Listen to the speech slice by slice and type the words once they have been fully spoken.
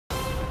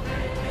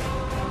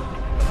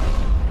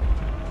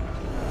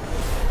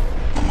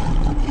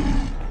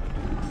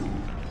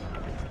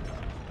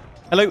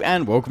Hello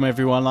and welcome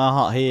everyone,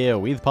 Heart here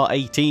with part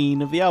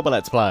 18 of the Alba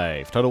Let's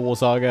Play for Total War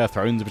Saga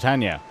Thrones of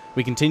Britannia.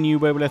 We continue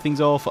where we left things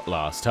off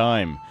last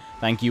time.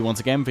 Thank you once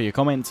again for your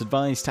comments,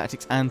 advice,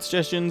 tactics and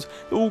suggestions.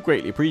 They're all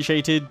greatly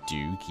appreciated.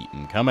 Do keep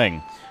them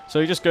coming.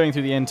 So just going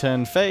through the end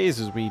turn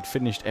phase as we'd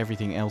finished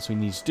everything else we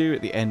need to do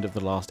at the end of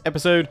the last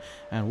episode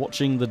and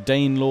watching the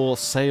Danelaw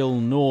sail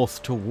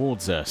north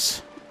towards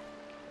us.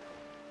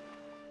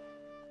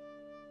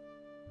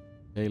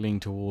 Sailing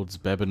towards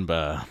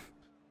Bebbanburg.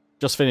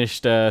 Just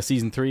finished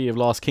Season 3 of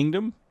Last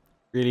Kingdom.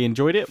 Really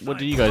enjoyed it. What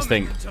do you guys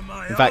think?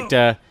 In fact,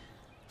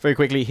 very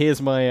quickly,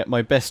 here's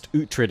my best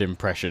Uhtred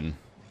impression.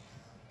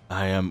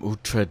 I am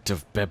Uhtred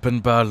of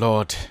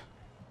Bebbanburg,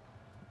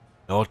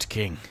 Lord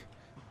King.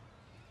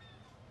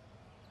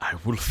 I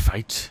will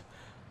fight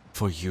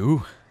for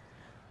you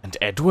and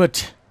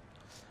Edward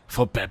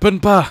for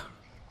Bebbanburg.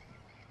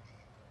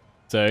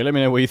 So let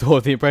me know what you thought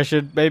of the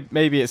impression.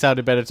 Maybe it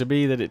sounded better to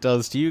me than it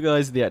does to you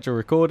guys in the actual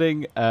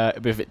recording.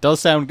 But if it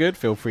does sound good,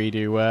 feel free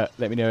to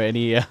let me know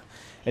any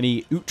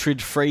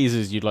Uhtred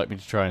phrases you'd like me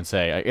to try and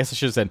say. I guess I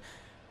should have said,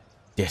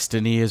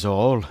 "Destiny is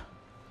all,"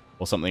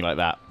 or something like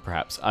that,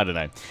 perhaps. I don't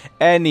know.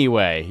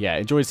 Anyway, yeah,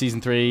 enjoyed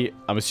Season 3.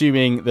 I'm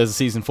assuming there's a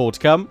Season 4 to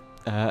come.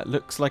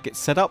 Looks like it's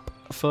set up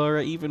for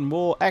even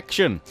more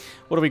action.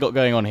 What have we got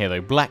going on here, though?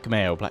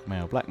 Blackmail,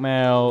 blackmail,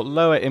 blackmail.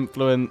 Lower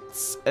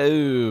influence.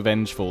 Oh,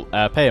 vengeful.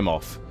 Pay him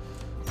off.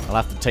 I'll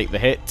have to take the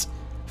hit.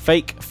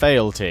 Fake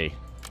fealty.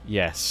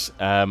 Yes.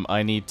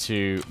 I need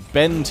to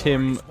bend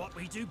him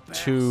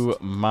to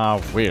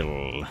my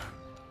will.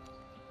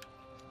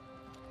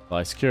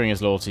 By securing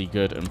his loyalty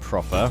good and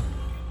proper.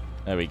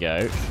 There we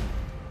go.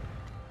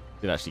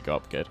 Did actually go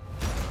up good.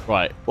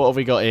 Right, what have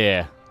we got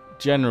here?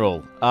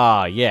 General.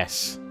 Ah,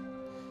 yes.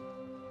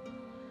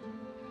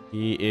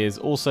 He is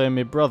also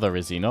my brother,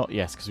 is he not?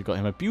 Yes, because we've got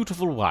him a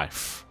beautiful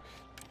wife.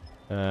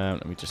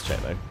 Let me just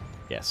check, though.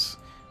 Yes.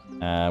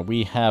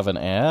 We have an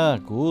heir.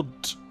 Good.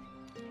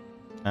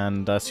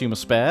 And I assume a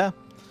spare.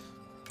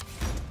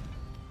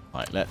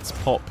 Right, let's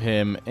pop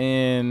him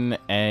in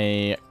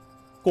a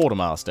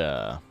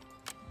quartermaster.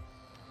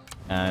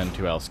 And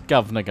who else?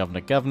 Governor,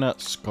 governor, governor.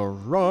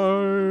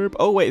 Scribe.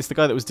 Oh, wait, it's the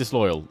guy that was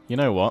disloyal. You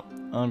know what?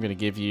 I'm going to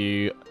give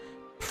you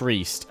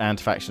priest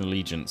and faction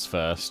allegiance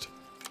first.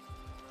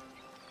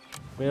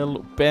 Will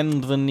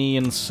bend the knee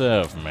and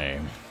serve me.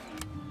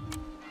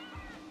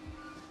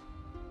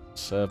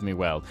 Serve me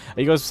well.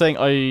 Are you guys saying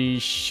I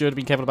should have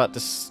been careful about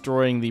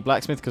destroying the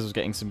blacksmith because I was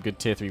getting some good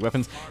tier 3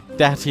 weapons?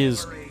 That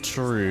is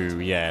true,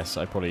 yes.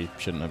 I probably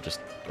shouldn't have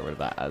just got rid of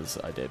that as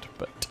I did,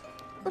 but...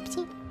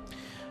 Oopsie.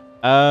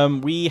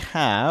 We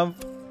have...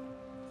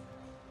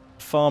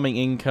 farming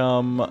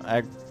income,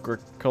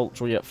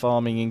 agricultural, yet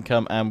farming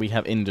income, and we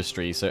have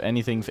industry. So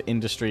anything for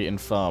industry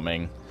and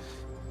farming.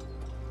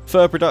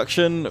 Fur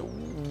production,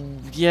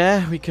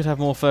 yeah, we could have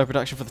more fur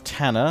production for the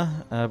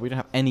tanner. We don't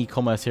have any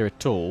commerce here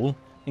at all.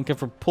 Income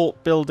from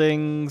port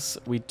buildings,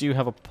 we do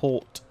have a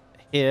port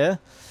here.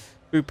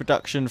 Food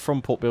production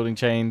from port building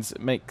chains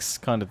makes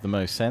kind of the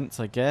most sense,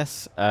 I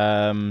guess.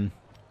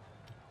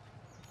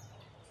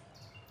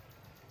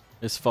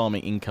 There's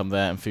farming income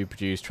there and food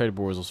produced.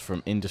 Tradable resources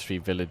from industry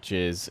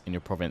villages in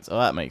your province. Oh,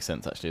 that makes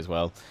sense actually as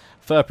well.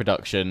 Fur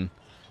production.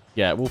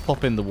 Yeah, we'll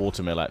pop in the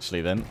watermill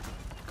actually then.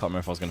 Can't remember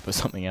if I was going to put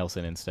something else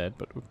in instead,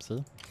 but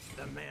oopsie.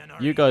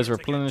 You guys are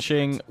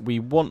replenishing. We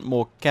want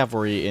more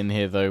cavalry in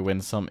here though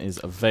when some is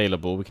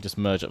available. We can just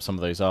merge up some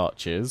of those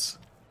archers.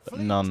 But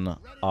none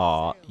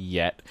are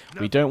yet.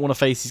 We don't want to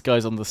face these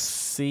guys on the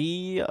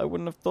sea. I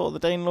wouldn't have thought of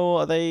the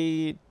Danelaw.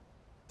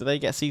 Do they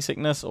get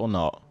seasickness or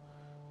not?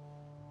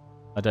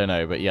 I don't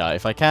know, but yeah,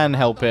 if I can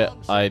help it,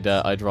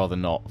 I'd rather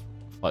not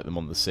fight them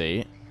on the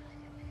sea.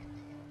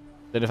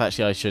 Then if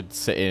actually I should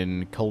sit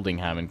in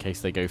Coldingham in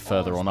case they go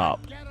further on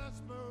up.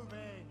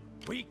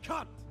 We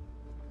cut.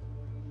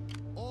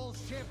 All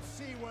ships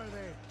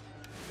seaworthy.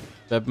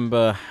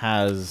 Bebbanburg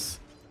has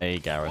a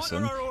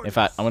garrison. In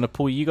fact, I'm going to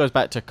pull you guys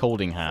back to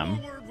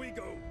Coldingham.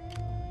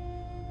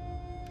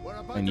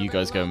 And you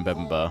guys go in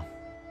Bebbanburg.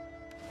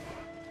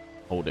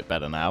 Hold it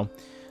better now.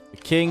 The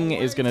king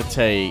is going to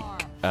take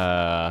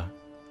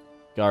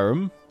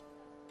Garum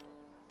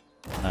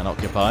and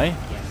occupy.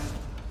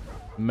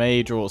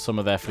 May draw some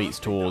of their fleets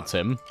towards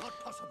him.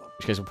 In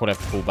which case we'll probably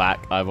have to pull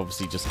back. I've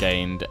obviously just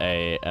gained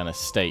an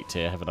estate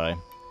here, haven't I?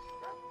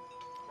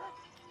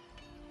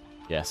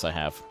 Yes, I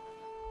have.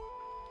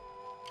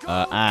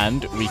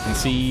 And we can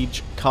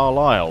siege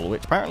Carlisle,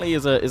 which apparently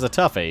is a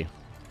toughie.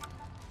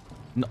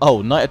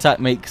 Oh, night attack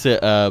makes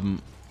it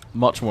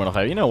much more enough.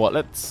 You know what?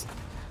 Let's.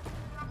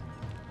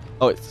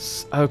 Oh,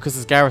 it's because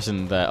there's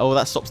garrison there. Oh,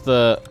 that stops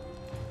the.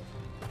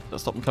 That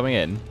stop them coming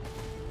in.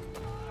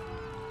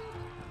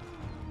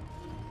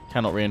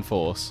 Cannot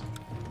reinforce.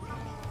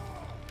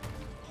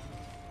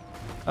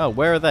 Oh,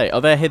 where are they? Oh,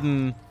 they're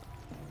hidden.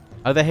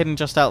 Oh, they're hidden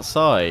just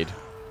outside.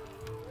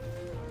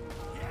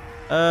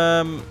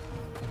 I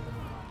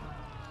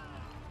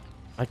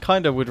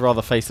kind of would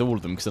rather face all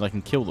of them because then I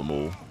can kill them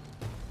all.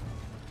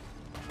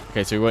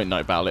 Okay, so we won't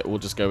night battle it. We'll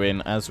just go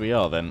in as we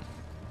are then.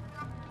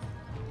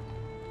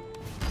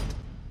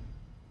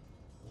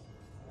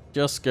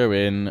 Just go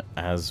in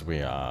as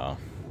we are.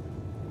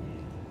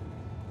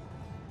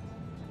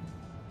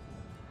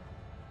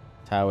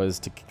 Towers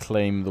to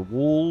claim the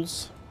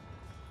walls.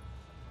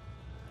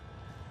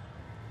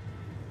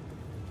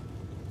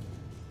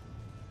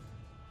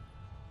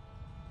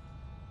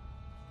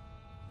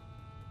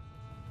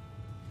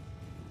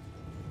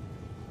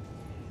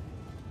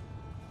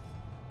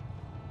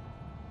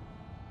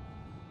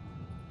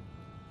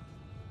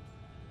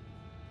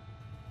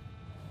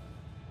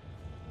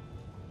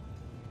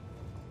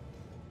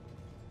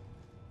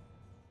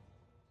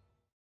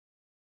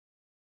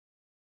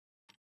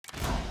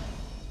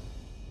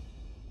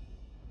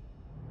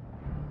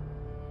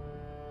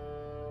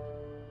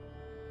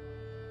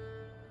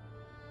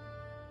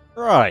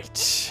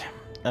 Right.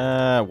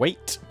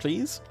 Wait,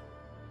 please.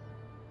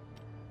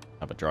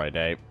 Have a dry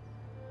day.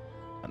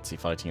 Fancy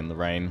fighting in the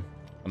rain.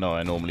 I know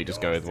I normally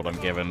just go with what I'm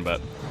given,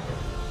 but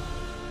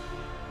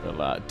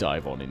we'll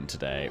dive on in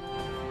today.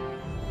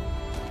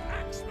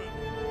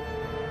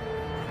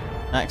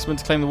 Axeman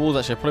to claim the walls.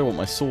 Actually, I probably want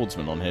my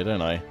swordsman on here,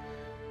 don't I?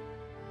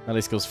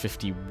 Melee skills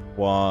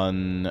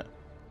 51.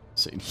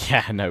 So,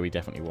 yeah, no, we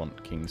definitely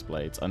want King's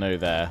Blades. I know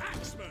they're...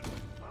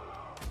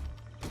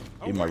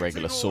 Even my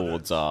regular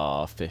swords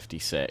are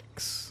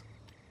 56.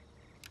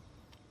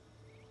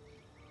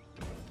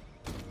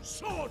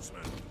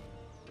 Swordsman.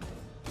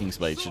 King's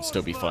Blade should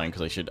still be fine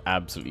because I should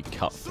absolutely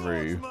cut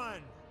through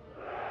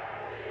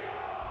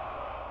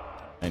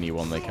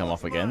anyone they come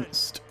up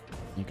against.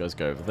 You guys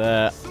go over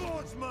there.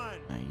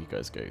 You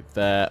guys go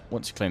there.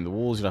 Once you claim the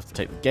walls, you'll have to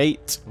take the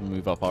gate. We'll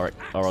move up our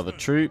other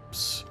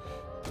troops.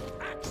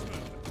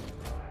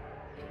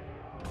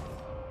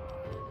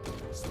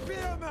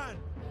 Spearman.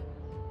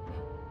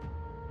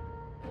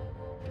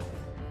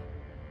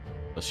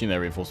 I assume their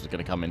reinforcements are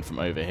going to come in from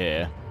over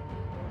here.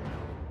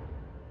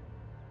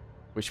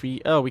 Which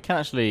we... Oh, we can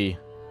actually...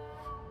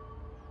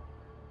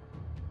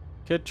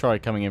 Could try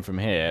coming in from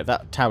here.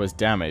 That tower's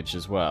damaged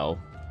as well.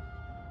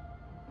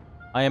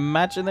 I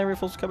imagine their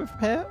reinforcements are coming from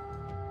here?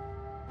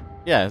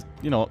 Yeah,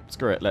 you know what?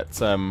 Screw it. Let's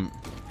go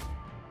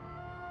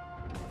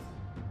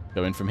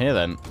in from here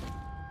then.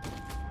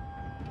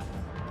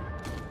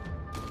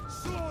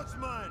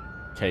 Swordsman.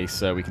 In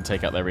case we can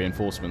take out their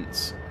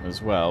reinforcements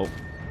as well.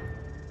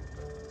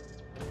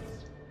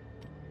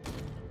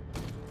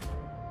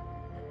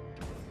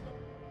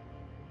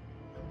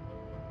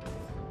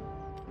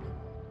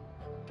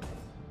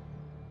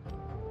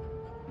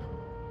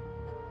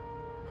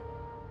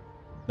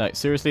 No,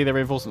 seriously, the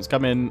reinforcements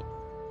come in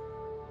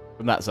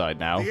from that side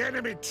now. The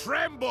enemy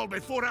tremble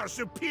before our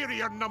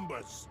superior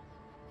numbers.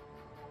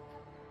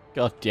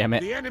 God damn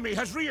it. The enemy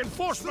has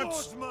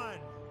reinforcements. Swordsman.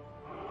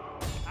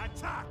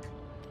 Attack.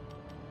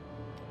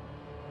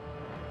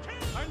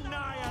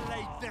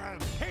 Annihilate them.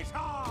 Hit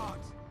hard.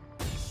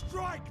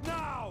 Strike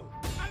now.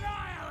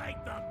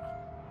 Annihilate them.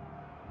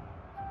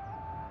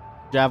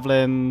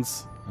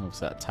 Javelins.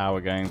 Obviously that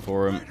tower going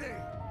for them. Ready.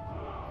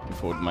 Looking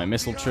forward to my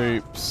missile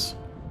troops.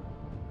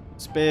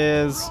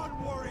 Spears.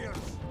 Run, warriors.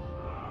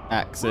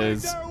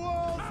 Axes.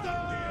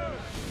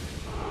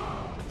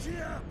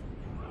 Cheer.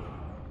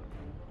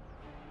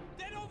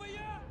 Get over here.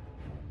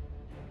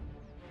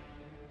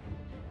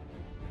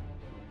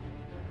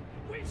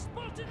 We've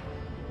spotted.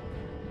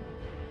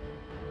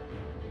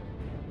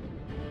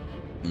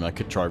 I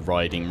could try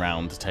riding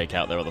round to take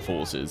out their other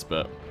forces,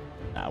 but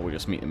nah, we'll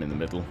just meet them in the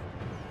middle.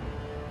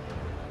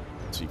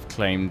 So we've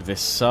claimed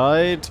this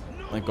side.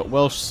 They've got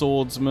Welsh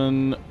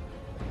swordsmen,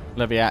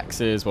 Levy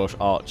axes, Welsh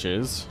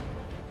archers.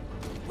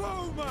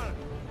 Bowman.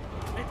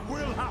 It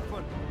will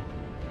happen.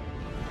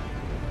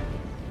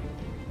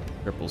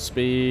 Triple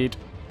speed.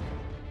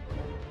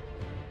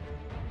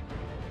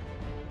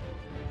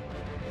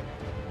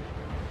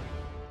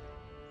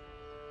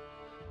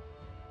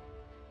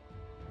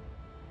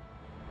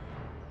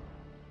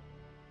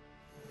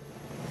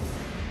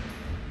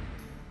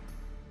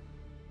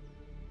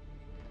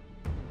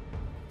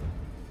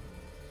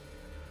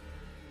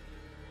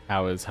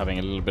 Howard's having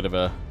a little bit of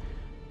a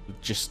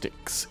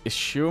logistics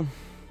issue.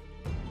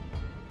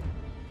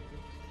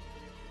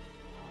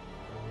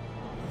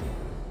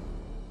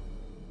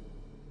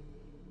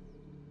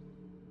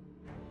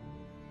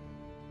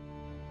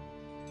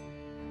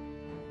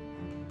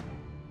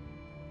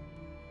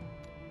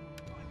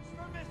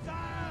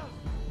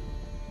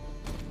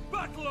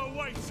 Battle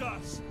awaits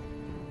us!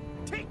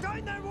 Take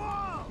down their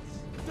walls!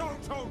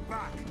 Don't hold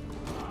back!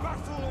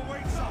 Battle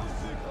awaits us!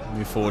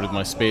 Move forward with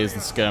my spears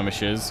and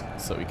skirmishers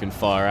so that we can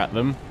fire at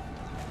them.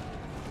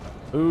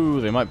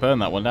 Ooh, they might burn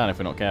that one down if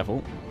we're not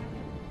careful.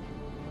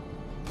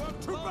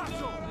 To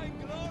battle!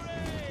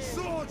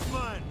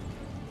 Swordsman!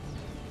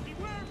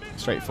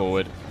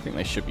 Straightforward. I think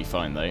they should be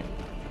fine though.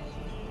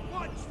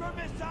 Watch for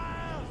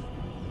missiles!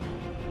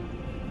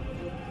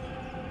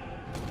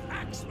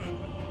 Axeman!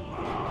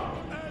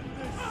 End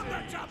this on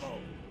the double!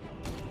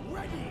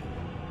 Ready!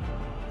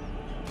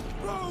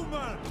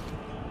 Bowman!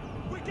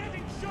 We're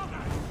getting shot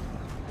at!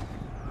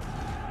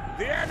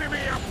 The enemy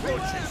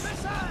approaches!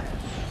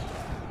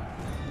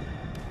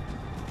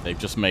 They've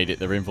just made it.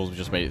 The reinforcements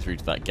just made it through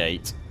to that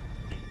gate.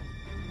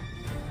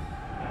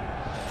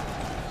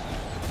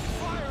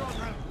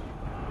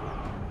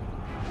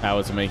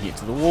 Ours are making it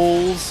to the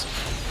walls.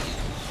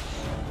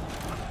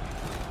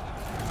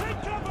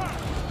 Take cover!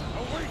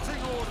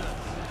 Awaiting orders!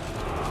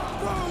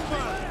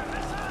 Rover!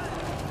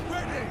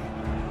 Ready!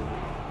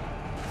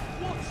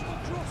 Watch the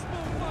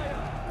crossbow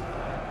fire!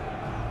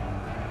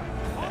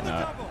 On the No,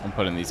 double! I'm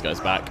pulling these guys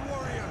back.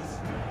 Warriors!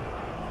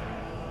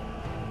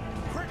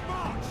 Quick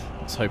march!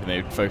 I was hoping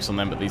they would focus on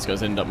them, but these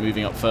guys end up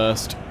moving up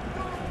first.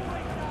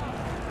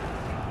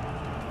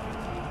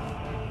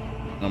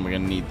 And we're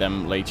going to need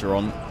them later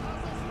on.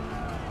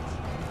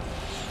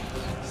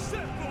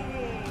 Set the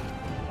wall!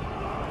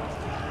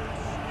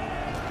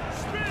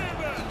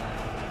 Spearmen!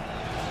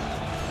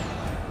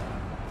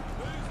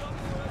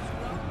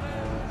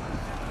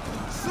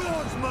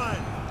 Swordsman!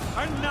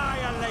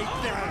 Annihilate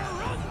them!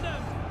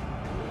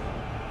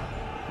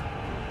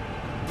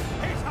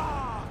 Hit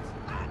hard!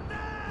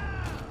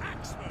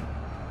 Axeman!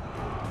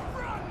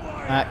 Run,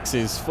 warriors!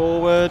 Axes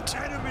forward.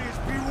 Enemies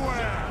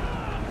beware!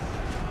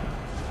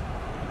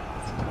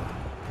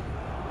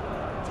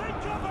 Take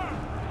cover!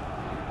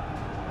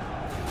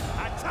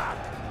 Attack!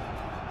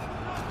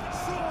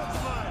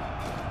 Swordsman!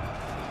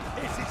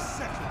 It is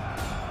settled!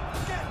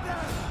 Get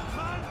them!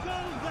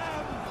 Mangle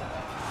them!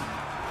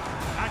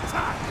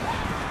 Attack!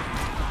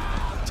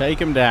 Take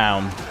him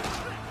down.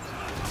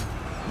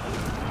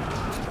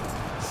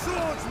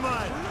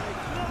 Swordsman!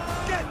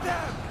 Get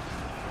them!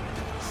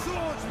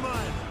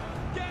 Swordsman!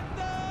 Get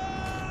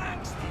them!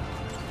 Axeman!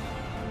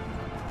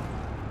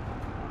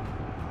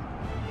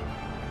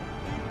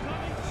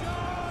 Incoming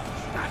charge!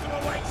 Battle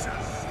awaits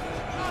us!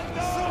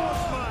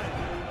 Swordsman!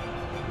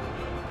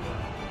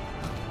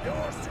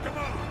 Yours to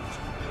command!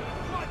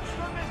 Watch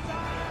the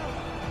missile!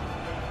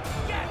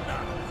 Get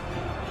them!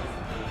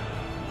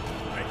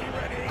 Making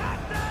ready!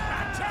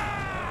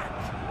 Attack!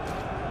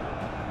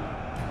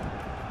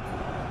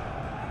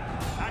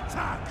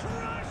 Attack!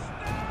 Crush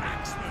them!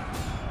 Axeman!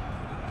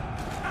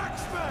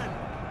 Axeman!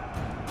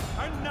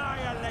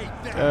 Annihilate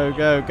them! Go,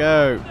 go, go.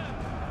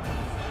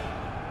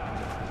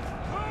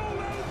 Roll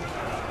over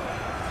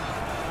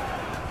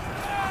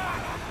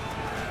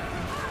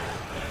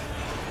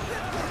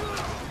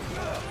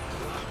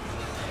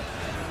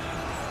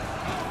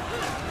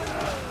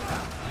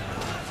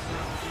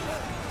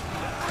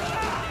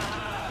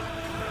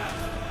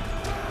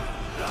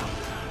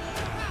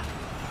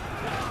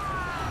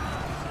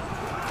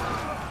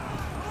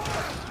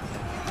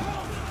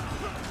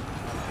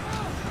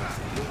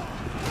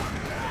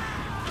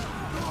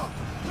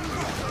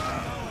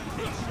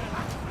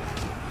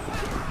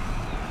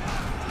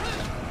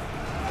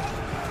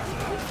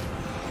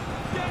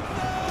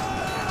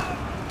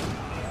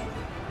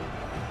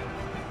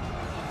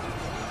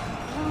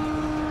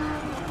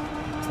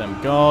Them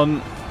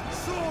gone.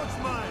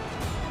 Swordsman!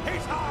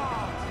 Hit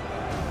hard!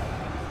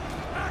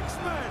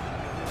 Axeman!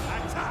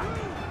 Attack!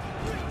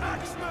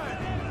 Axeman!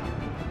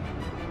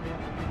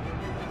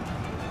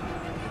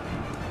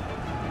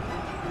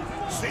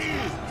 See!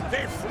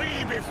 They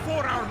flee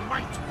before our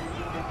might!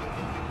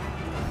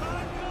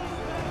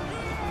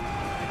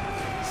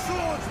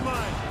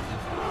 Swordsman!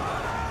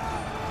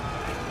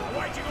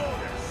 Awaiting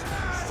orders!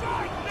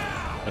 Strike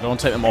now! I don't want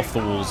to take them off the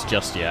walls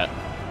just yet.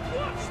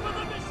 Watch for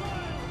the missile!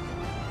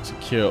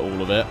 Secure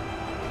all of it.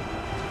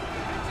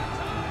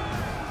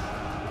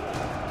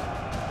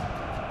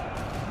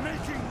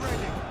 Making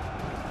ready!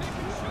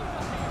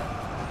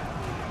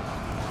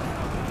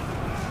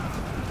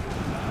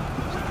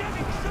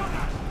 Getting shot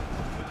at!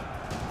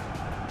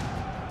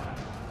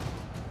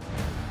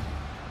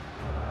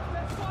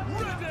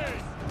 Ready!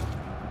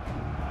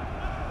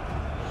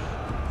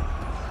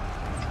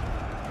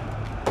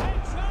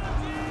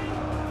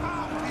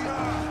 Out the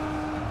earth!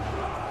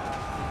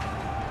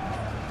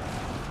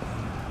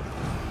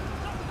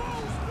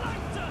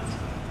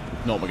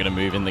 Not we're going to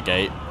move in the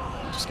gate.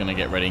 Just going to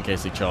get ready in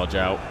case they charge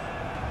out.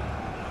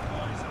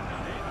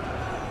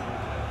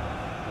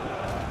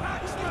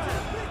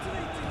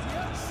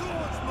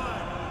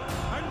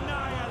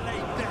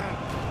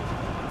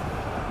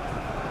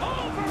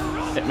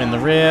 Hit them in the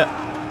rear.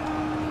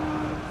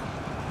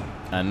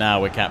 And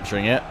now we're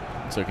capturing it.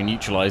 So we can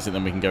neutralize it,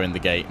 then we can go in the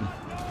gate.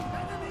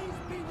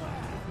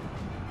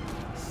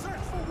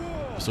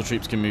 So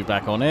troops can move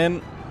back on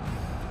in.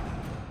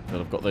 But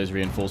I've got those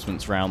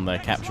reinforcements round their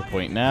capture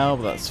point now,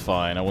 but that's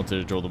fine. I wanted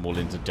to draw them all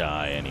in to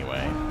die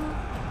anyway.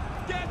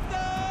 Get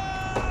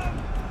them!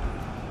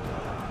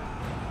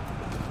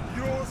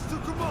 Yours to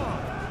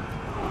command!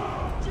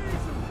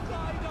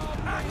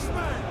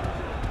 Axeman!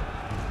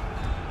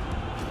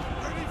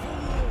 Ready for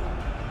war!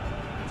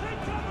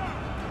 Take cover!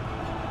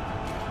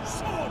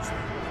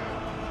 Swordsman!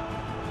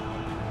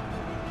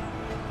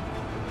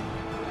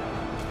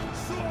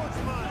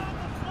 Swordsman!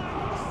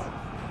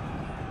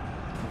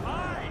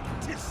 Aye,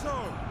 'tis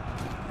so!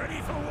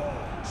 Ready for war!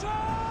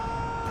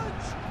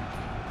 Charge!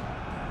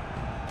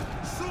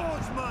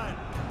 Swordsman!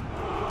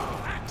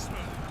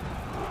 Axeman!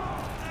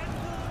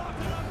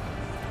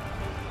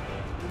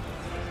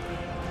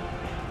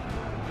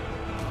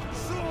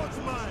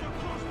 Swordsman!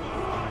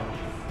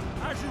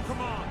 As you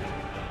command!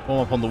 Form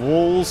up on the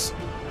walls,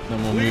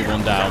 then we'll move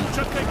on down.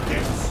 To take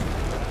this!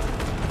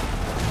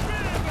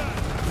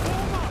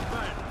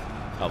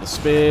 Out the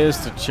spears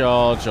to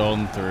charge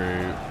on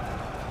through.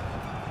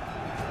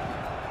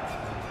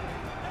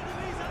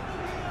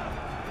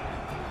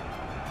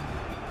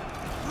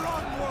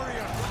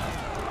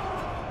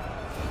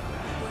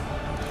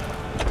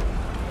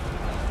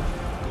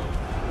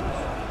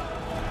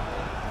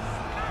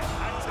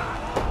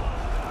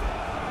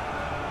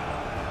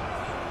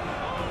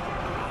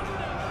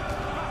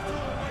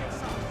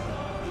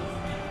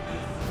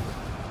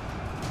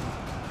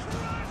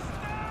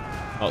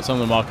 Oh,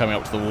 some of them are coming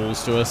up to the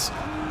walls to us.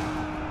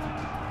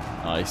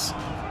 Nice.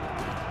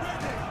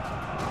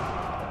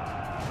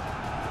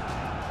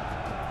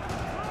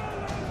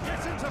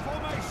 Get into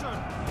formation!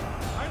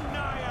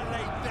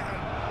 Annihilate them!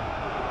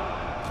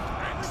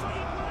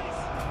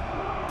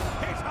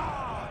 Hit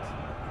hard!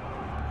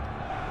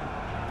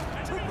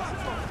 To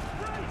battle!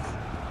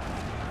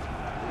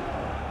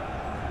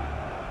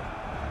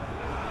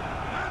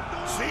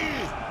 See!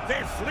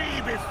 They flee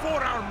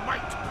before our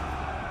might!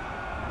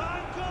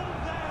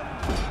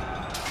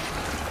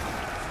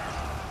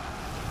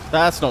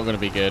 That's not going to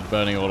be good,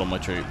 burning all of my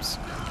troops.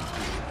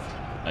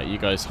 You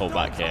guys hold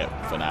back here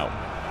for now.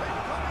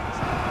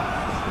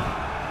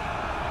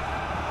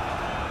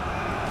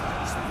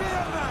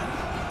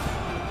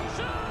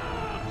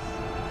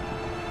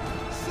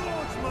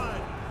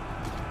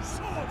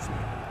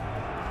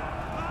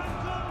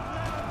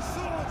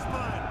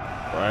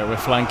 Alright, we're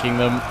flanking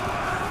them.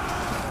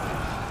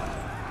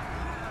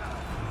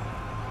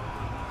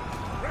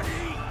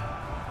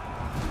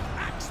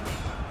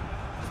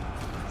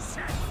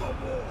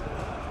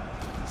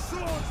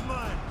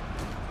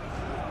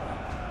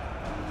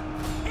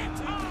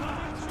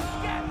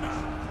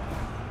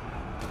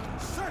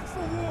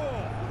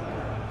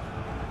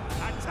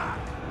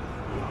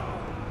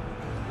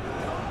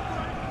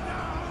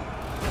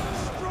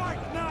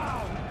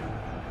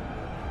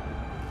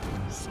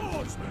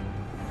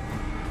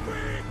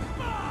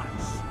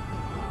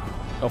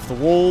 Off the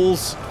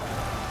walls.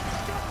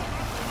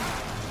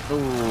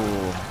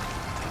 Ooh.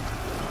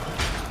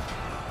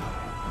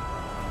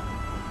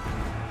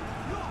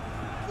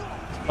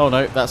 Oh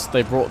no,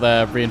 they brought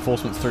their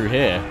reinforcements through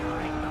here.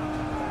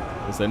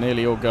 Because they're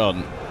nearly all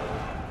gone.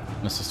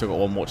 Unless I've still got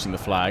one watching the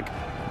flag.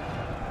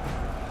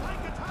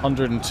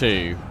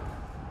 102.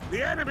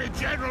 The enemy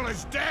general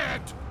is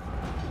dead!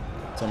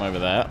 Some over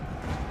there.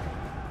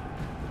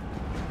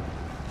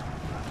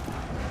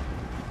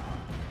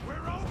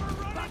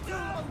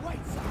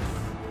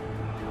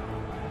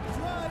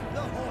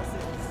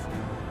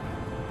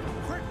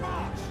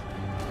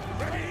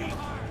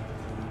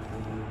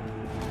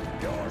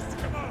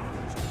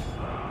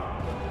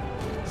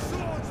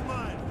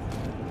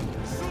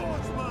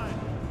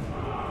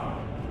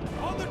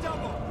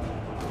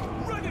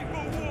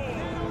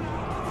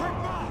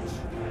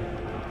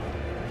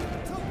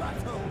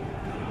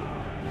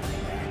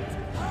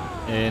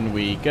 In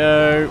we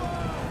go.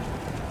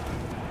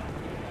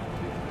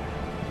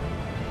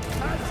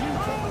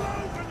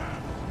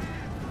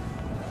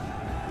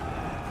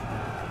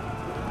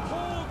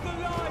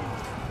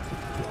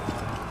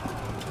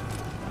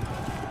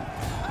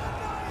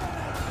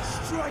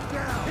 Strike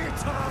down! Hit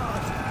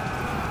hard!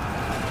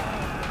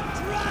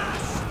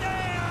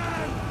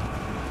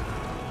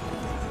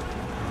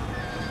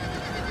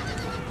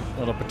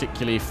 Not a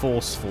particularly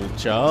forceful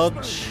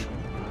charge.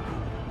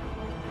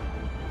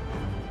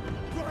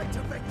 Right to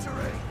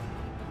victory!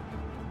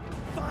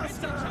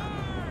 Faster!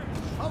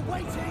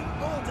 Awaiting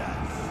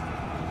orders!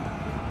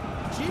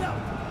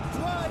 Jump!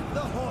 Drive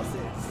the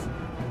horses!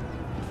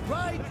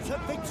 Ride to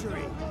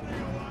victory!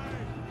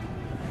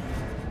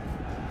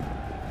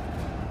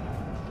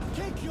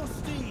 Kick your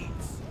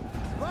steeds!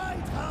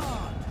 Ride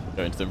hard!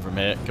 Go into them from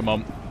here. Come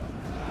on.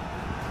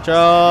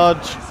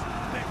 Charge!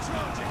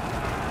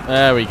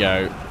 There we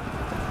go.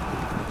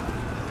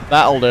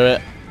 That'll do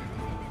it.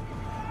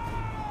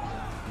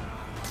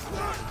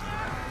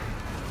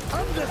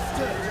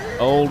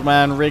 Old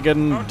man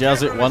Riggin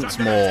does it once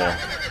more.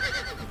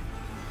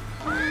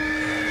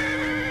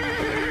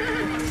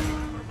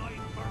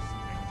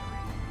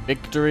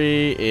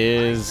 Victory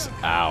is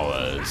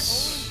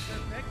ours.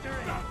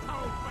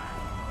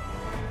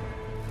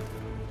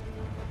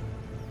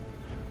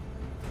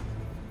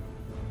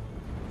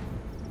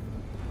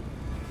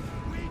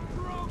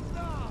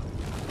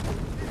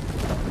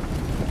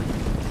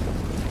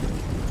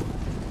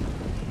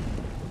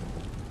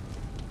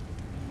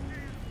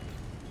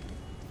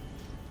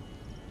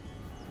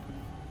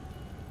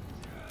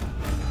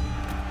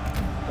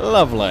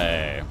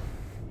 Lovely.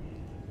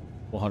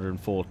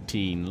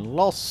 414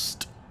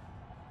 lost.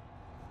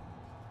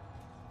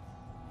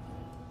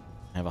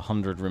 I have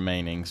 100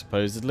 remaining,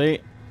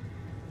 supposedly.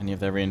 Any of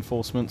their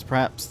reinforcements,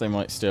 perhaps? They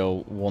might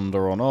still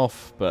wander on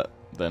off, but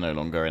they're no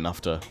longer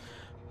enough to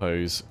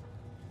pose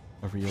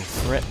a real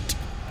threat.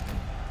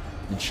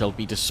 And shall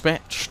be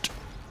dispatched.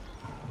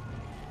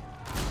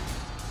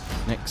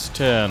 Next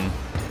turn.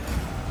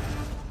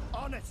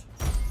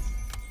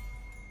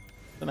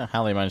 I don't know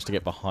how they managed to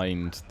get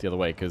behind the other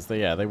way, because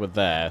they were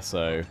there,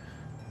 so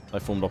they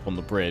formed up on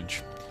the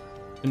bridge.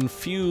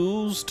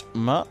 Confused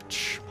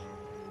much.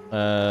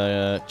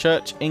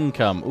 Church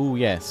income. Ooh,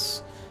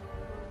 yes.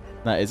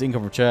 That is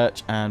income from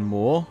church and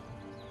more.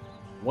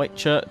 White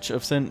Church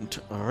of St.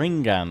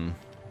 Ringan.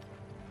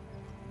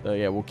 So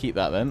yeah, we'll keep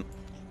that then.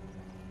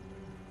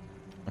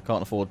 I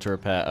can't afford to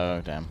repair. Oh,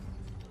 damn.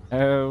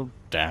 Oh,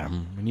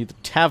 damn. We need the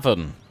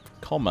tavern.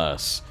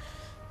 Commerce.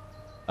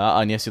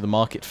 And yes, you're the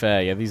market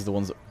fair. Yeah, these are the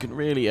ones that can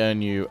really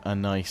earn you a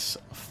nice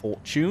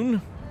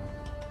fortune.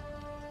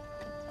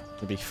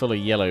 They'll be full of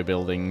yellow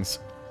buildings.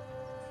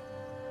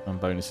 And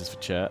bonuses for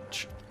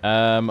church.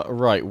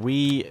 Right,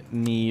 we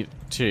need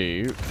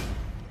to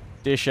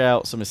dish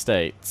out some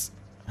estates.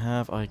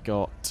 Have I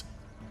got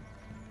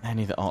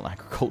any that aren't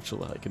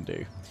agricultural that I can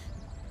do?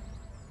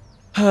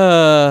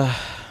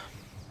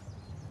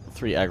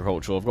 3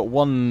 agricultural. I've got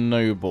 1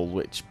 noble,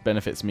 which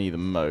benefits me the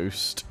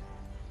most.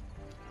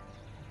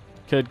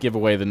 Could give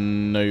away the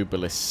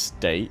noble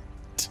estate.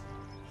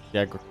 The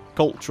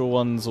agricultural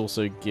ones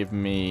also give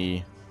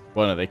me...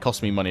 Well, no, they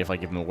cost me money if I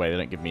give them away. They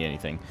don't give me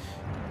anything.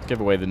 Let's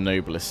give away the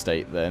noble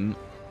estate then.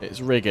 It's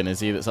Riggin, is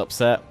he, that's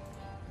upset?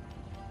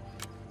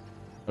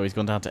 Oh, he's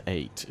gone down to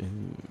 8.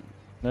 Ooh.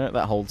 No,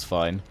 that holds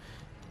fine.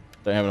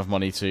 Don't have enough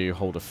money to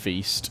hold a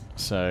feast,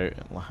 so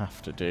it'll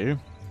have to do.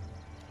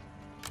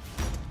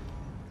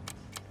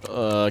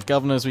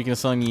 Governors we can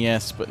assign,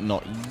 yes, but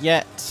not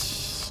yet.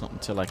 Not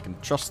until I can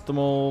trust them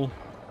all.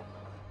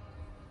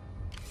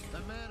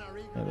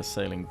 They're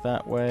sailing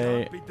that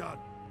way.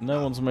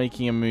 No one's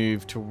making a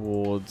move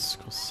towards...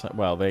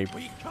 Well, they...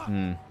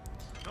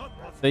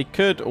 They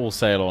could all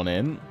sail on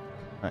in,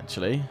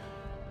 actually.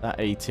 That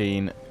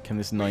 18... Can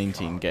this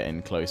 19 get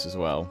in close as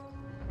well?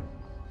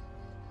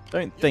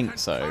 Don't think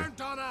so.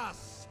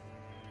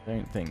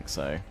 Don't think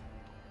so.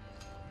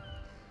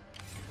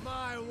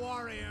 My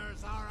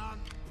warriors are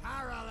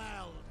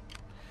unparalleled.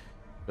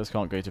 Just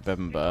can't go to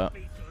Bebbanburg.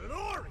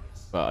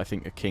 But I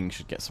think a king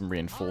should get some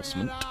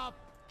reinforcement.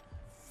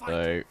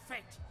 So...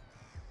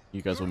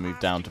 You guys will move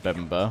down to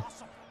Bebbanburg.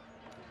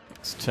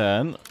 Next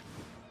turn.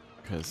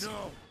 Because,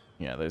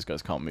 yeah, those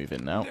guys can't move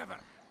in now.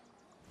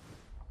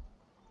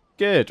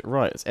 Good.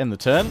 Right, let's end the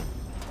turn.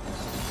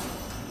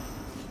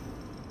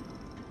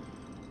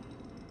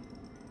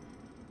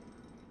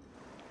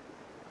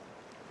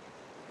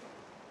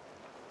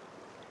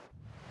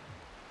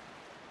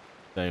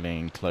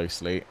 Sailing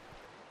closely.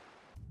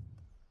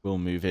 We'll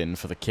move in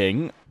for the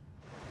king.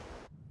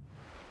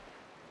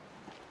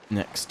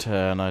 Next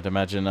turn, I'd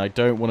imagine. I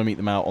don't want to meet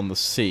them out on the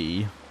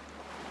sea. In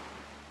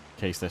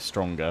case they're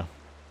stronger.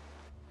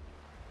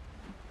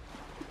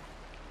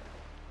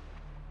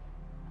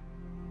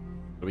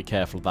 But be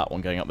careful of that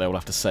one going up there. We'll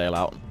have to sail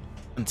out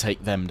and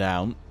take them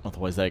down.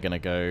 Otherwise they're going to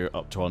go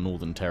up to our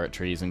northern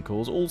territories and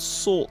cause all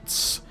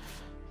sorts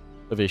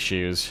of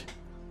issues.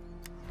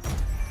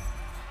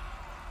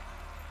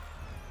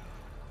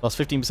 Plus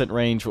 15%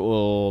 range for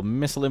all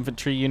missile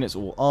infantry units,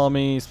 all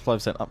armies,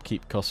 5%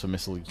 upkeep cost for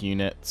missile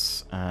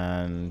units,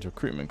 and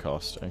recruitment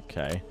cost.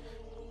 Okay.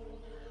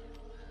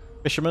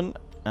 Fisherman,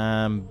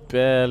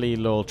 barely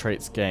loyal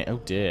traits gain.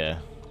 Oh dear.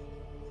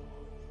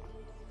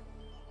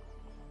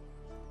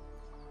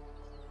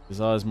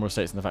 Desires more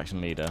estates than the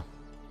faction leader.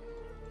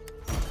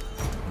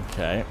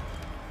 Okay.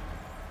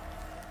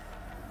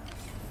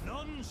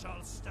 None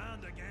shall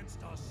stand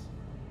against us.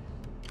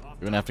 We're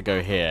going to have to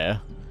go here.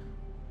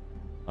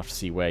 I'll have to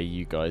see where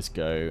you guys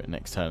go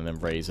next turn and then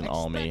raise an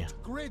army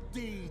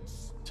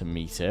to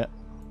meet it.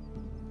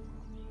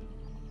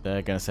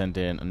 They're going to send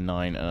in a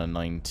 9 and a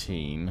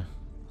 19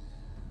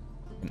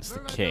 against the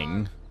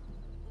king.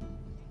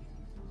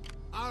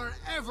 Our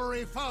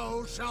every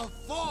foe shall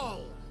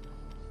fall.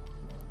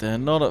 They're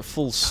not at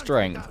full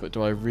strength, but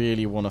do I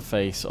really want to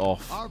face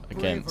off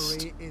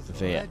against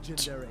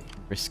it?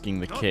 Risking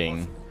the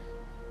king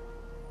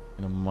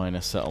in a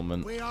minor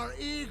settlement. We are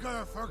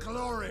eager for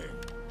glory.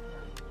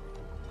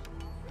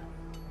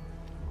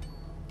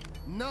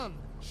 None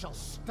shall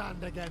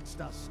stand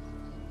against us.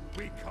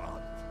 We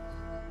can't.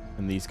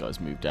 And these guys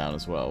move down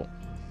as well.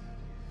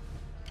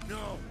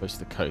 No. Close to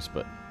the coast,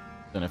 but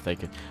don't know if they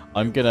can.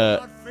 I'm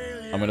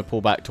gonna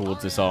pull back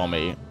towards this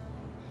army.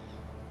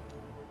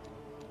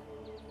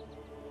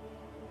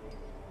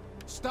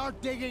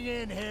 Start digging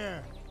in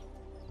here.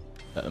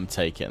 Let them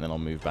take it, and then I'll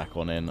move back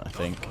on in, I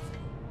think.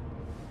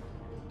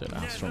 Don't know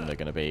how strong they're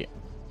going to be.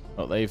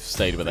 Well, they've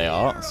stayed where they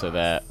are, so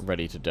they're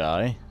ready to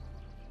die.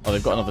 Oh,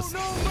 they've got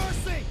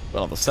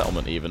another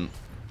settlement, even.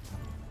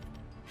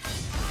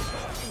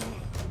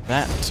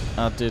 That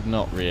I did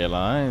not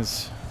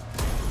realise.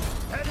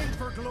 Heading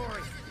for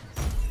glory.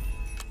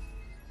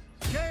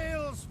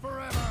 Gales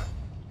forever.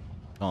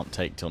 Can't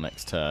take till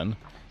next turn.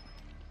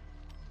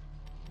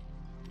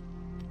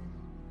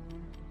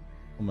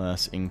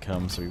 Commerce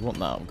income, so we want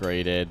that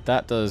upgraded.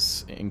 That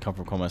does income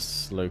from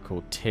commerce,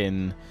 local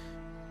tin.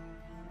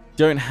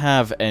 Don't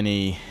have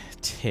any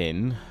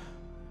tin.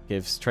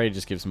 Trade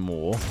just gives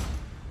more.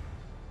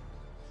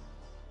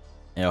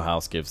 Ale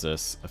house gives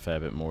us a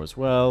fair bit more as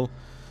well.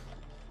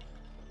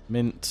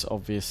 Mint,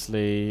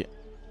 obviously,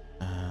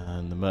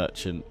 and the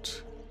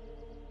merchant.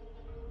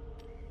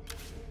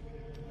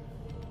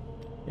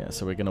 Yeah,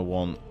 so we're going to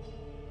want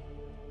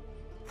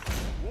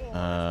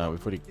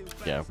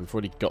We've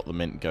already got the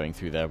mint going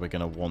through there. We're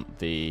going to want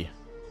the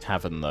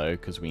tavern though,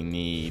 because we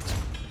need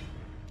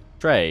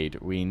trade.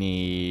 We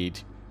need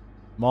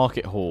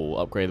market hall.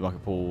 Upgrade the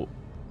market hall,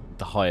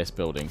 the highest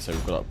building. So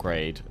we've got to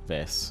upgrade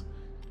this.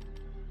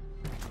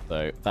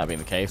 So that being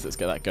the case, let's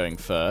get that going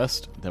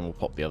first. Then we'll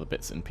pop the other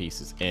bits and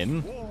pieces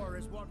in. War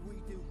is what we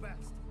do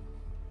best.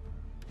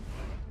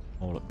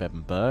 All at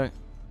Bebenberg.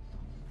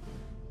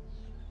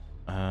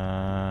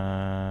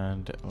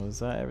 And was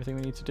that everything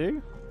we need to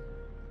do?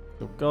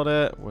 Still got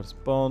it. What's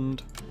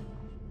bond?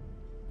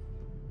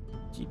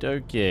 Okie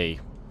dokie.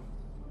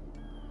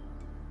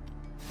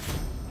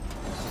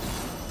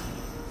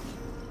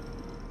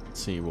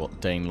 Let's see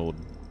what Dane Lord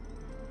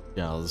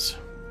does.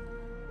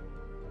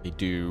 They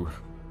do.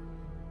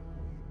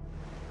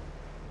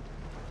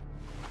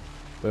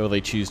 Where will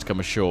they choose to come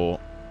ashore?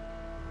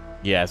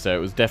 Yeah, so it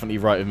was definitely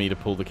right with me to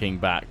pull the king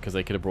back, because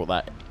they could have brought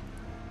that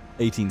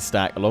 18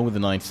 stack along with the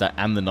 9 stack,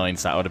 and the 9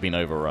 stack would have been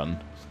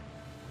overrun.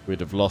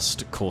 We'd have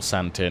lost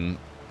Corsantin.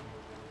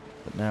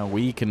 But now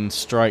we can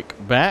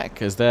strike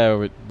back as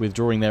they're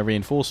withdrawing their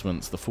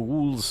reinforcements. The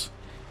fools.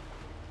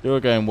 You're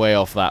going way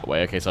off that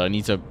way. Okay, so I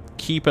need to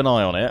keep an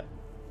eye on it.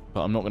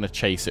 But I'm not going to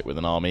chase it with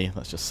an army.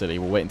 That's just silly.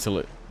 We'll wait until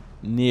it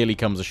nearly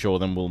comes ashore,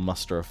 then we'll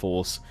muster a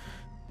force,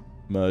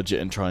 merge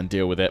it, and try and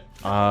deal with it.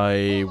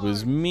 I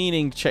was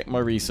meaning to check my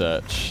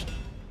research.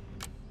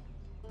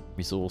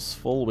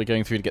 Resourceful. We're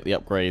going through to get the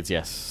upgrades.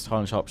 Yes.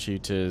 Highland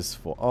sharpshooters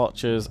for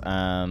archers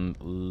and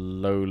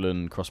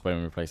lowland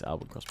crossbowmen replace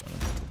Alba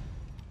crossbowmen.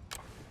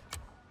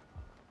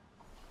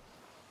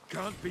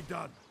 Can't be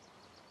done.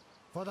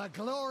 For the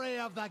glory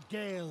of the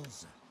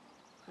Gales.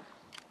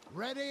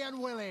 Ready and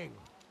willing.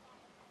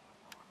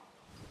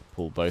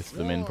 Pull both of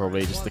them in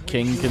probably. Just the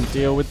king can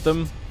deal with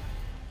them.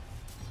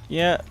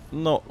 Yeah,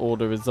 not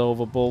order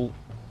resolvable.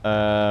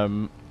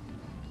 Kill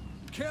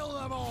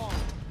them all.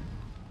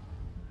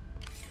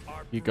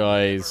 You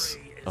guys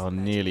are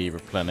nearly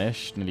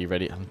replenished, nearly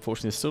ready.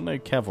 Unfortunately, there's still no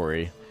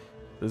cavalry.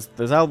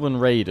 There's Alban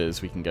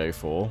raiders we can go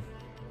for.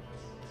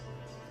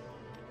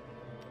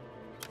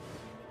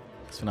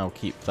 So now we'll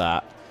keep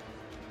that.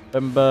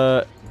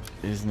 Ember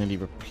is nearly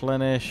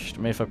replenished.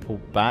 Maybe if I pull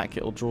back,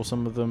 it'll draw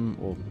some of them,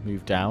 or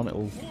move down,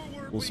 it'll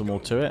pull some more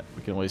to it.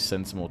 We can always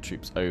send some more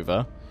troops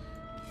over.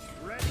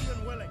 Ready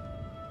and willing.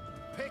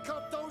 Pick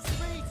up those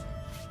feet.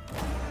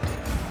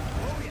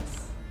 Oh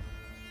yes.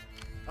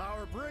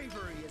 Our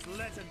bravery is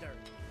legendary.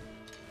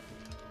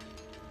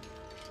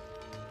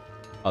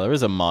 Oh, there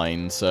is a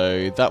mine,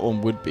 so that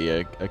one would be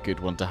a good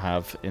one to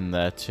have in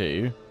there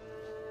too.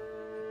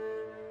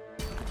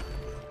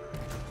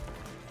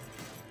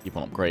 Keep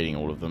on upgrading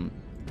all of them.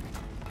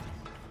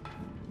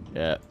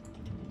 Yeah.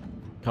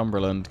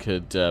 Cumberland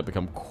could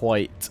become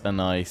quite a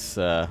nice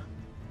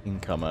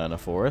income earner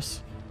for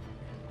us.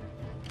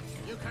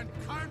 You can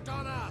count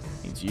on us.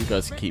 Means you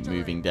guys can keep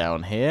moving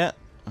down here.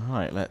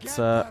 Alright, let's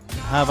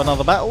have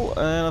another battle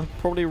and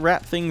probably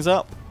wrap things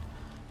up.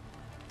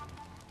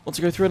 Want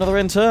to go through another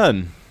end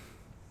turn.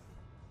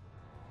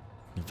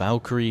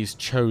 Valkyrie's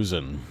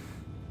chosen.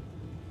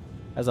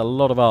 Has a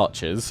lot of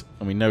archers,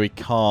 and we know he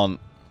can't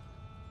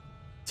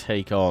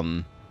take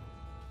on...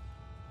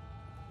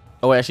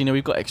 Oh, actually, no,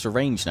 we've got extra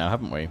range now,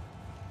 haven't we?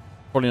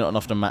 Probably not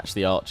enough to match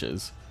the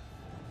archers.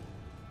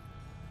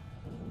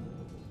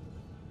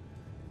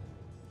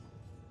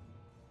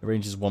 The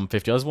range is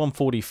 150. I was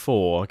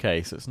 144.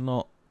 Okay, so it's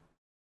not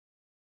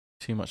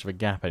too much of a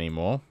gap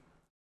anymore.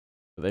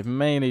 But they've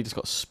mainly just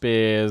got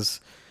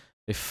spears.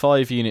 They've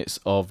 5 units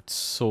of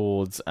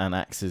swords and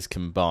axes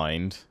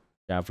combined.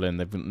 Javelin,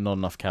 they've not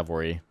enough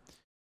cavalry.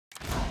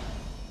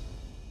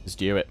 Just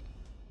do it.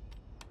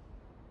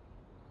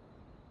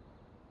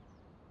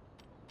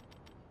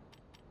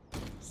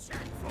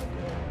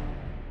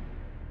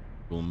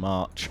 We'll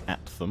march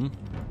at them.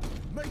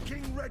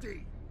 Making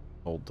ready.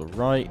 Hold the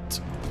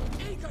right.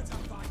 Eager to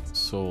fight.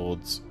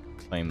 Swords,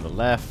 claim the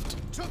left.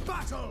 To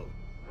battle.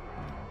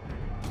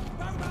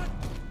 Bowman,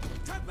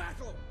 to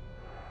battle.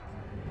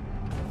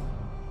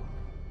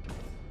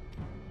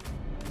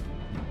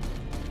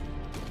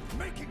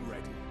 Making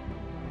ready.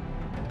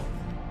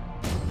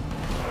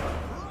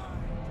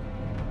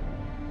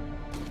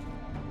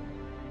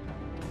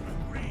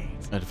 Agreed.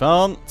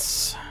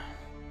 Advance.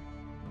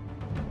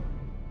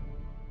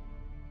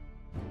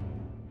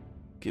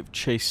 Give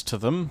chase to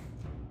them.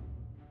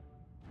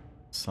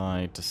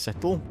 Side to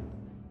settle.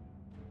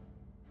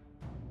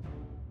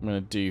 I'm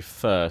going to do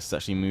first,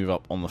 actually move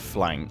up on the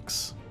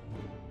flanks.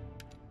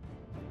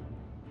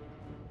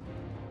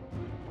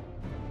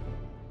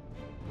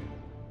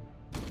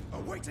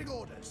 Awaiting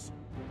orders.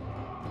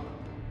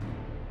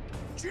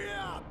 Cheer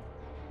up!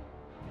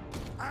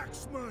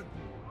 Axeman!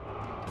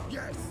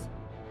 Yes!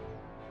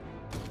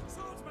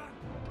 Swordsman!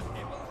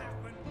 It will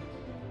happen!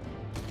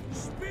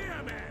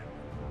 Spearman!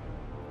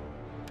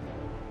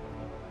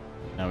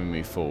 Now we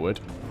move forward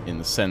in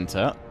the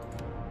centre.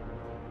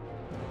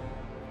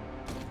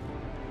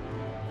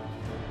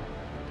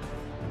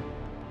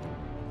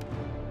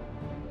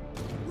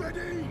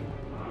 Ready!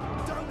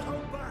 Don't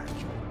hold back!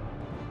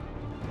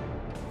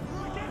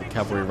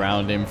 cavalry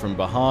round him from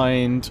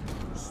behind.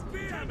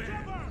 Spearmen!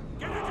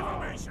 Get into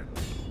formation!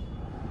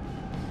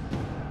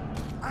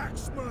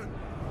 Axemen!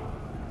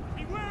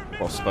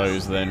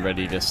 Crossbows then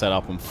ready to set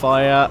up and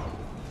fire.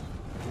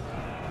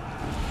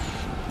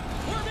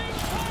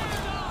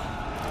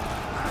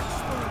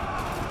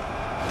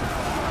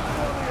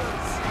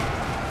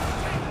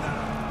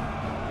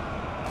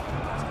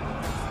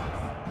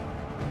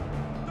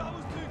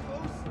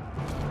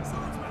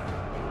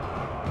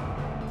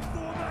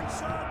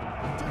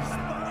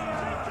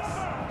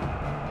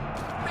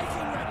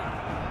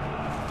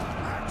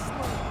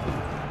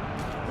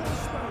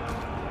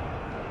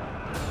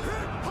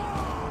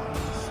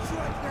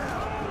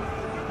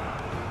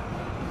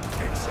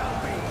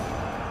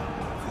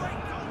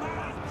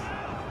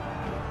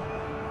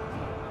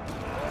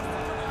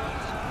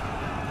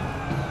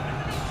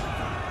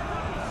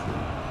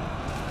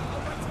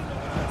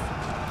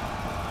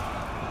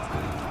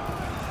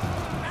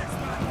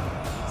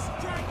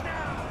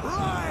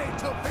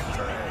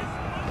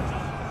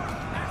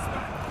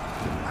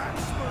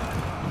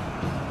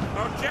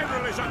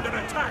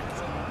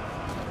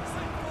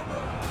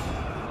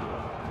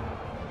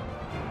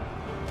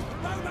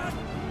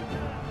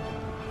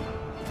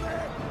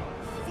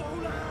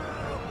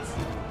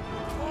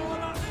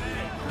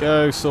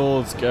 Go,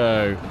 swords,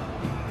 go.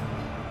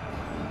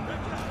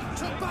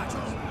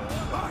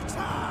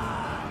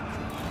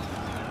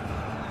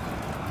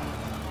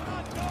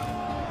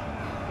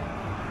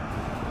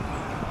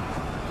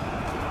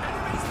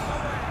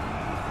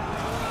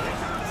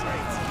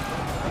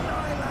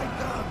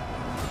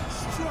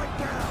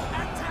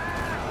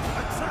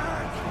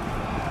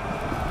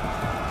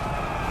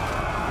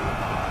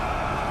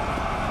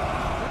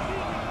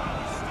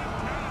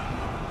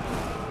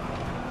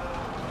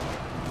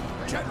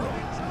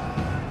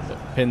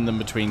 Pin them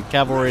between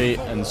cavalry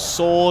and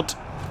sword.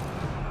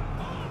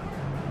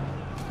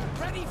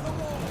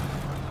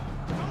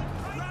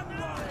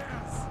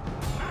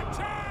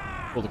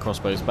 Pull the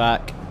crossbows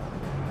back.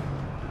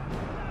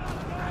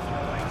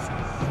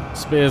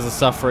 Spears are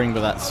suffering, but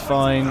that's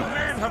fine. The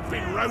men have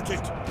been routed.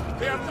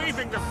 They are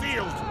leaving the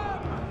field.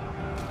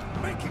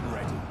 Making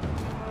ready.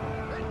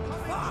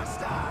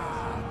 Faster!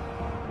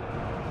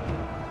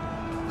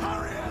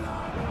 Hurry it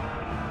up!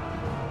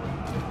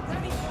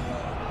 Ready for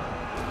war.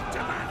 To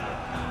battle!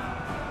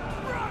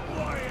 Run,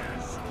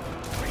 warriors!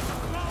 We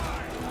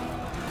fly!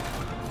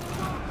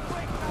 Don't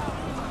break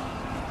down!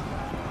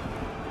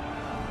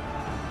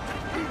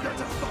 Eager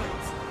to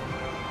fight!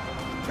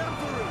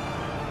 Cavalry!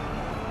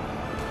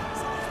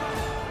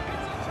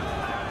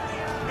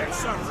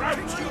 It's a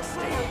rout!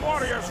 Your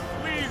warriors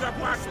flee the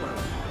battle!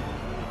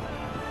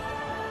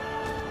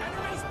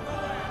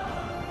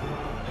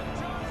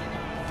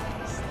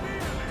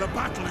 The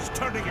battle is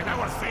turning in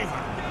our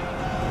favor.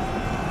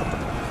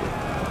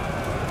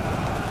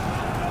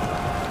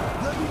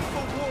 Ready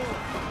for war.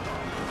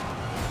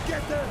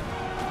 Get there.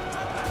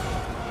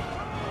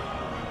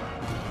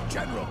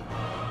 General.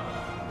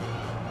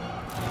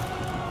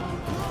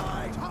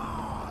 Ride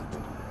hard.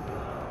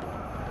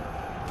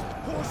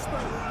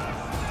 Horsemen.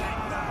 Get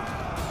them.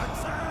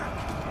 Attack.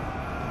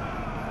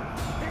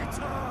 Hit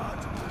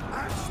hard.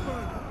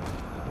 Axemen.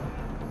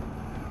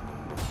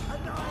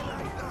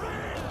 Annihilate them.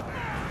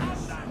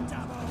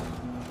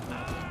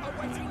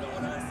 Awaiting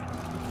orders!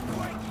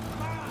 Quick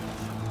march!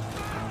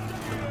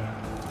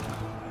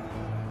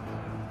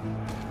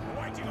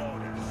 Awaiting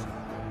orders!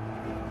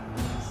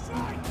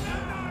 Strike!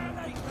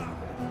 Annihilate them!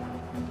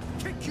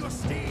 Kick your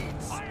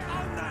steeds!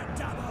 On that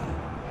double!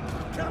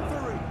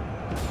 Cavalry!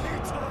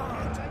 Hit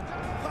hard!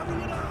 Hurry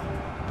it up!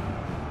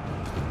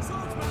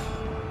 Swordsman!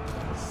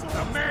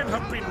 The men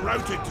have been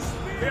routed!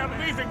 They are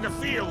leaving the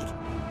field!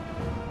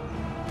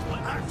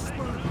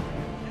 Axemen!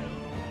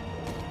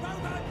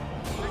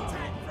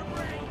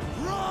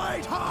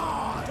 Ride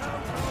hard!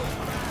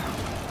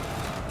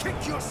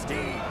 Kick your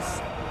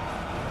steeds!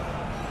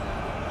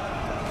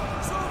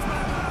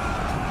 Swordsman!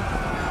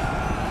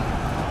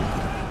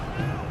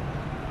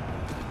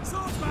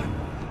 Swordsman!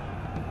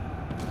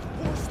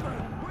 Horseman!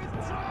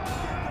 Withdraw!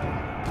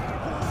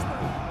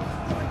 Horseman!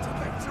 Right to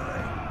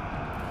victory!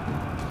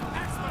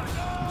 Axeman!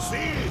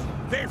 See!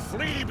 They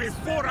flee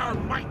before our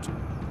might!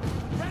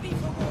 Ready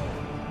for war!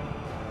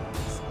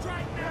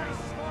 Strike now!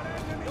 On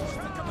enemies to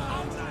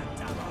command that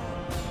double!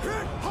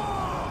 Hit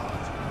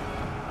hard!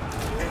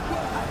 It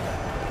will happen!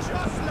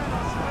 Just let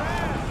us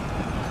rest!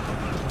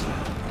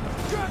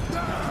 Get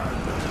them!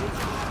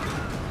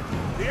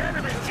 The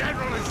enemy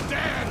general is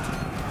dead!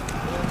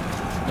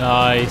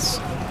 Nice.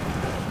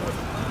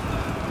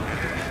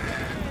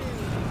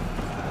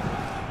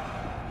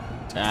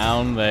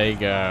 Down they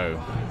go.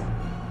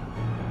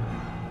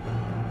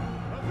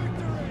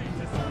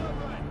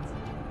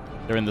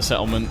 They're in the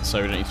settlement,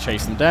 so we don't need to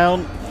chase them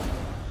down.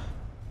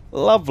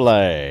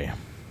 Lovely.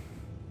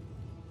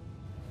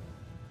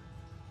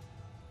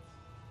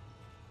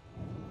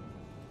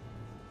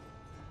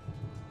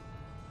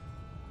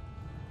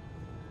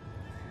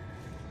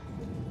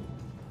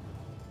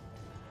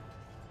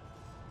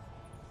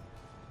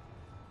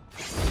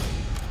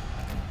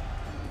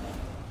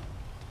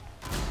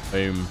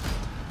 Boom.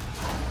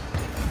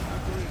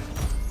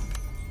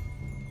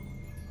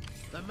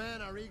 The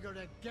men are eager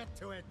to get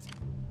to it.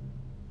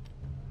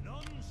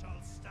 None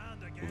shall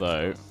stand against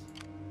Although,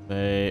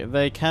 us.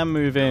 they can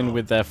move in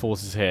with their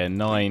forces here.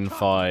 9,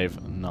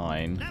 5,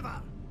 9.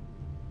 Never.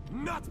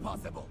 Not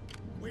possible.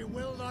 We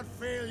will not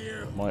fail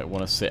you. Might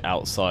want to sit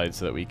outside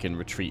so that we can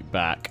retreat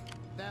back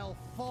They'll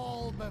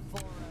fall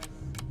before us.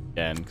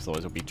 again, because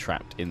otherwise we'll be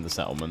trapped in the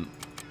settlement.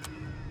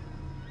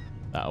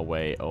 That a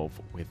way of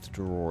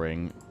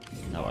withdrawing.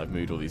 Now I've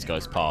moved all these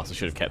guys past. I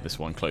should have kept this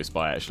one close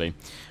by, actually.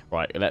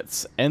 Right,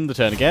 let's end the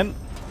turn again,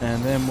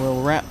 and then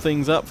we'll wrap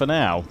things up for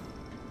now.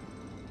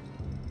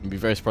 I'd be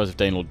very surprised if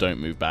Danelaw don't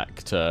move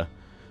back to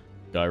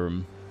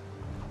Gyrum.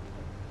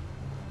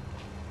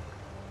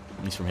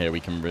 At least from here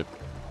we can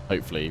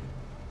hopefully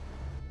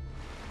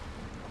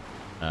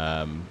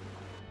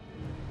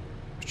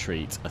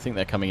retreat. I think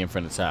they're coming in for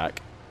an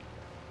attack.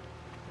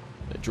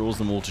 It draws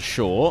them all to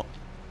shore.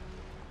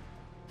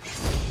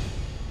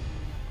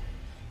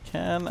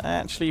 Can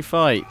actually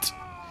fight.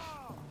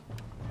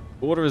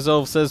 Order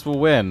Resolve says we'll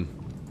win.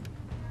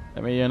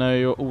 Let me know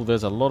your... Oh,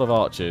 there's a lot of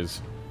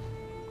archers.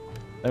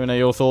 Let me know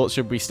your thoughts.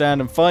 Should we stand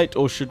and fight,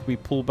 or should we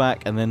pull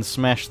back and then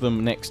smash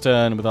them next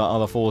turn with our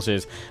other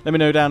forces? Let me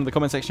know down in the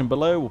comment section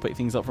below. We'll pick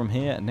things up from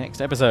here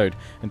next episode.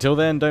 Until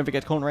then, don't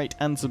forget to comment, rate,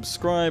 and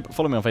subscribe.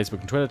 Follow me on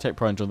Facebook and Twitter. Take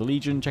pride and join the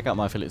Legion. Check out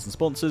my affiliates and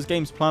sponsors: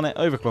 Games Planet,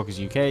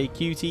 Overclockers UK,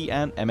 QT,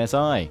 and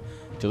MSI.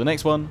 Till the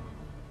next one,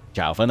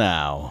 ciao for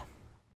now.